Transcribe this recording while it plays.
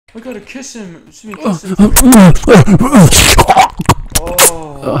I gotta kiss him.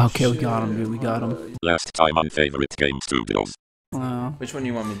 Oh, okay, we got him, dude. We got him. Last time on FavoriteGame Studios. Wow. Which one do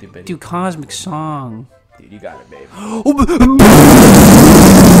you want me to do, baby? Dude, Cosmic Song. Dude, you got it, babe.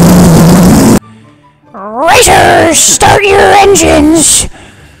 Racers, start your engines!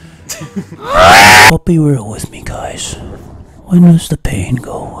 Hope you were with me, guys. When does the pain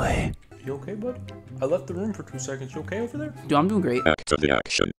go away? You okay, bud? I left the room for 2 seconds. You okay over there? Dude, I'm doing great. Back to the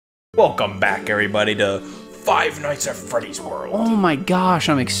action. Welcome back, everybody, to Five Nights at Freddy's World. Oh my gosh,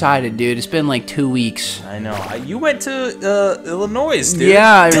 I'm excited, dude. It's been like 2 weeks. I know. You went to Illinois, dude.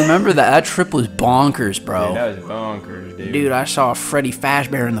 Yeah, I remember that. That trip was bonkers, bro. Dude, that was bonkers, dude. Dude, I saw Freddy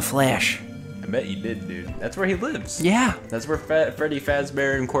Fazbear in the flesh. I bet you did, dude. That's where he lives. Yeah. That's where Freddy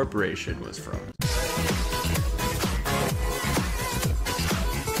Fazbear Incorporation was from.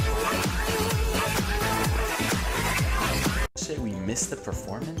 Say we missed the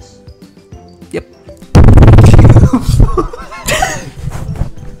performance? Yep.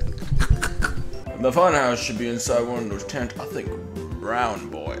 The funhouse should be inside one of those tents. I think Brown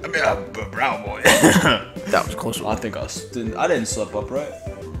Boy. Brown Boy. That was close. I think I didn't slip up, right?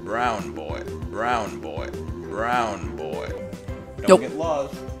 Brown Boy. Brown Boy. Brown Boy. Don't Nope. get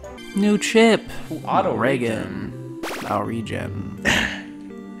lost. New chip. Auto Reagan. I'll regen.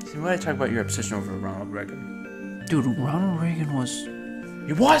 See, why I talk about your obsession over Ronald Reagan? Dude, Ronald Reagan was...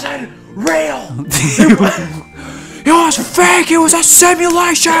 It wasn't real! It was fake! It was a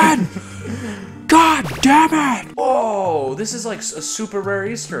simulation! God damn it! Oh, this is like a super rare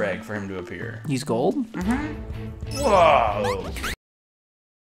Easter egg for him to appear. He's gold? Whoa!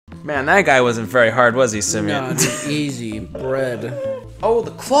 Man, that guy wasn't very hard, was he, Simeon? Nah, dude, easy. Bread. Oh,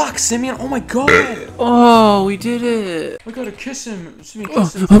 the clock, Simeon! Oh my god! Oh, we did it! I gotta kiss him. Simeon,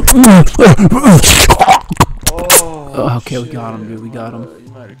 kiss him. Oh, okay, we got him, dude. We got him.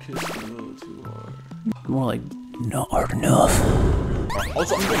 You might have kissed him a little too hard. More like, not hard enough.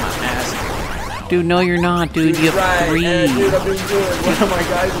 Also, I'm getting my ass kicked. Dude, no, you're not, dude. You have 3. Dude, I've been good. One of my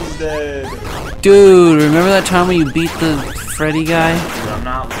guys is dead. Dude, remember that time when you beat the Freddy guy? Dude, I'm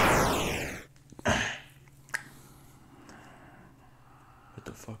not. What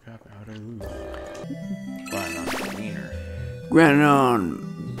the fuck happened? How did I lose? Grind on your wiener. Grind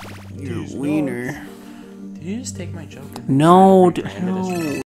on your wiener. Did you just take my joke? No,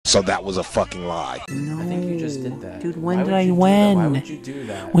 no. So that was a fucking lie. No. I think you just did that. Dude, when Why did would I you do that? win? Why would you do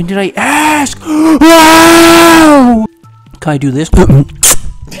that? When did I ask? Wow! Can I do this?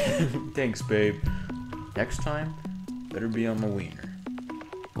 Thanks, babe. Next time, better be on my wiener.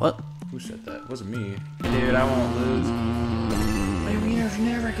 What? Who said that? It wasn't me. Dude, I won't lose. My wiener's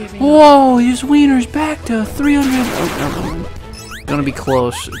never giving up. Whoa, his wiener's back to 300. Oh, it's gonna be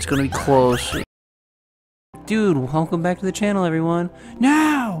close. It's gonna be close. Dude, welcome back to the channel, everyone.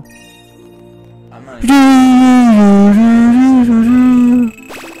 Now! I'm not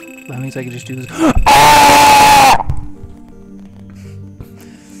That means I can just do this.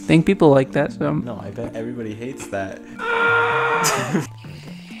 Think people like that, so. No, I bet everybody hates that.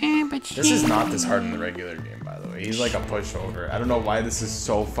 This is not this hard in the regular game, by the way. He's like a pushover. I don't know why this is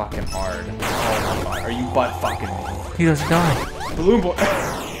so fucking hard. Oh my god, are you butt fucking me? He doesn't die. Balloon Boy.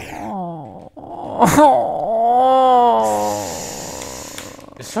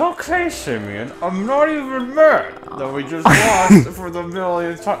 It's okay, Simeon. I'm not even mad that we just lost for the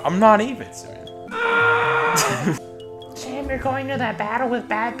millionth time. I'm not even, Simeon. Sam, you're going to that battle with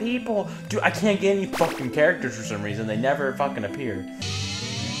bad people. Dude, I can't get any fucking characters for some reason. They never fucking appear.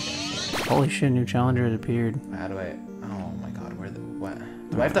 Holy shit, new challenger has appeared. How do I... Oh my god, where the... What?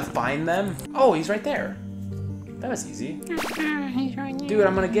 Do I have to find them? Oh, he's right there. That was easy. Dude,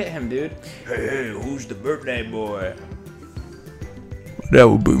 I'm gonna get him, dude. Hey, who's the birthday boy? That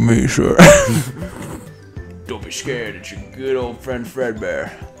would be me, sir. Don't be scared, it's your good old friend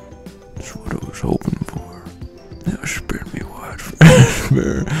Fredbear. That's what I was hoping for. Now spare me wide,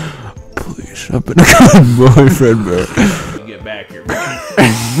 Fredbear. Please, I've been a good boy, Fredbear. You get back here, bro.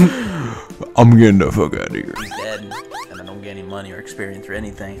 I'm getting the fuck out of here. He's dead, and I don't get any money or experience or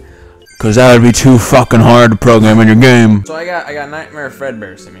anything. Cause that would be too fucking hard to program in your game. So I got Nightmare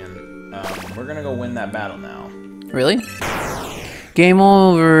Fredbear, Simeon. We're gonna go win that battle now. Really? Game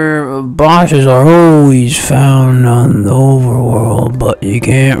over. Bosses are always found on the overworld, but you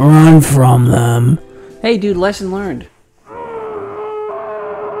can't run from them. Hey dude, lesson learned.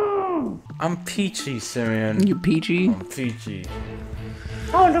 I'm peachy, Simeon. You peachy? I'm peachy.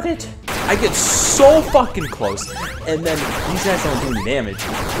 Oh, look at... I get so fucking close, and then these guys don't do any damage.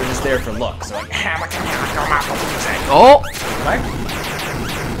 They're just there for looks. So like, Oh! Right?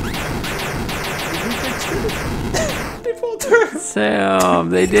 They fall to Sam,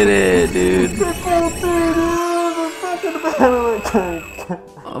 they did it, dude.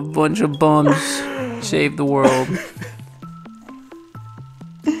 A bunch of bums saved the world.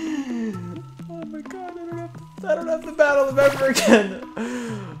 Oh my god, I don't have to battle them ever again.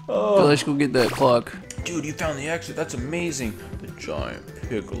 Oh. Let's go get that clock. Dude, you found the exit. That's amazing. The giant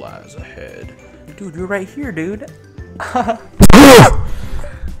pig lies ahead. Dude, you're right here, dude. I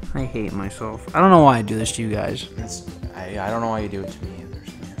hate myself. I don't know why I do this to you guys. I don't know why you do it to me either.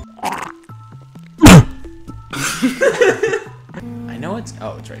 I know it's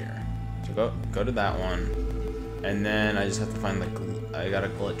right here. So go to that one, and then I just have to find I gotta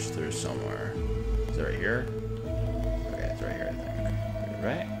glitch through somewhere. Is it right here? Okay, it's right here, I think.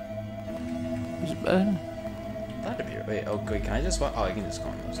 Right? Is it bad? That'd be wait. Oh, wait. Can I just? Oh, I can just go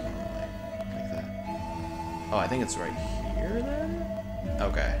on those normally, like that. Oh, I think it's right here then.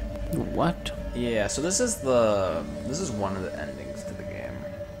 Okay. What? Yeah. So this is one of the endings to the game.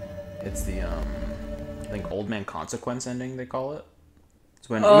 It's the I think Old Man Consequence ending they call it. It's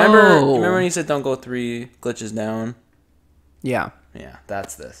when remember when he said don't go 3 glitches down. Yeah. Yeah,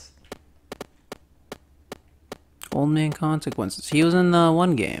 that's this. Old Man Consequences. He was in the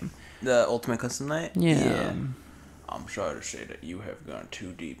one game. The Ultimate Custom Night? Yeah. I'm sorry to say that you have gone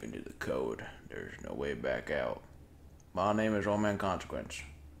too deep into the code. There's no way back out. My name is Old Man Consequence.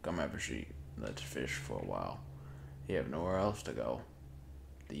 Come have a seat. Let's fish for a while. You have nowhere else to go.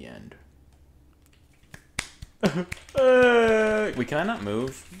 The end. Wait, can I not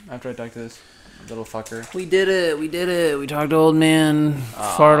move after I talk to this little fucker? We did it. We did it. We talked to Old Man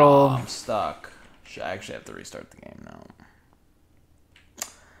Fartle. I'm stuck. I actually have to restart the game now.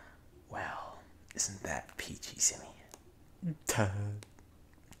 Well, isn't that peachy, Simmy? I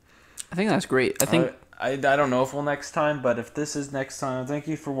think that's great. I think I don't know if we'll next time, but if this is next time, thank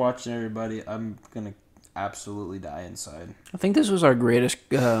you for watching, everybody. I'm gonna absolutely die inside. I think this was our greatest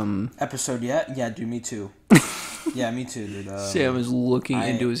episode yet. Yeah, dude, me too. Yeah, me too, dude. Sam is looking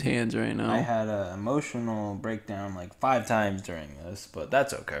into his hands right now. I had an emotional breakdown like 5 times during this, but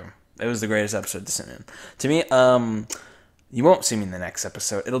that's okay. It was the greatest episode to Simeon. To me, you won't see me in the next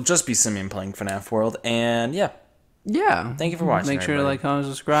episode. It'll just be Simeon playing FNAF World, and yeah. Yeah. Thank you for watching. Make sure to like, comment,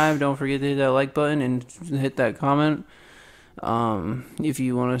 subscribe. Don't forget to hit that like button and hit that comment. If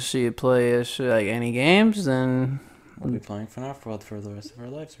you want to see it play us like any games, then we'll be playing FNAF World for the rest of our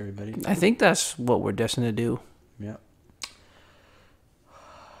lives, everybody. I think that's what we're destined to do. Yep.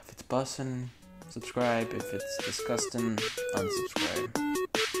 If it's bussin', subscribe. If it's disgusting, unsubscribe.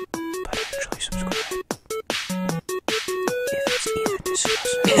 But actually subscribe. If it's even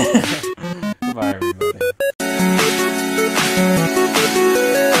disgusting. Goodbye, everybody.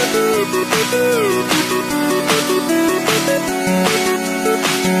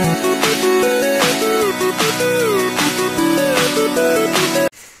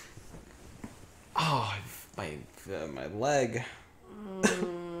 Oh, my leg. I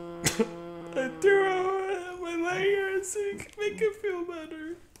threw my leg here so you can make it feel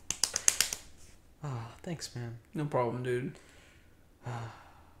better. Oh, thanks, man. No problem, dude.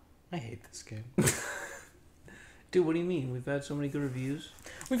 I hate this game. Dude, what do you mean? We've had so many good reviews.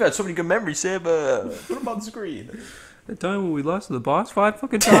 We've had so many good memories, Sam. Put them on the screen. The time when we lost to the boss 5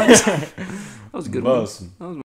 fucking times. That was a good one. That was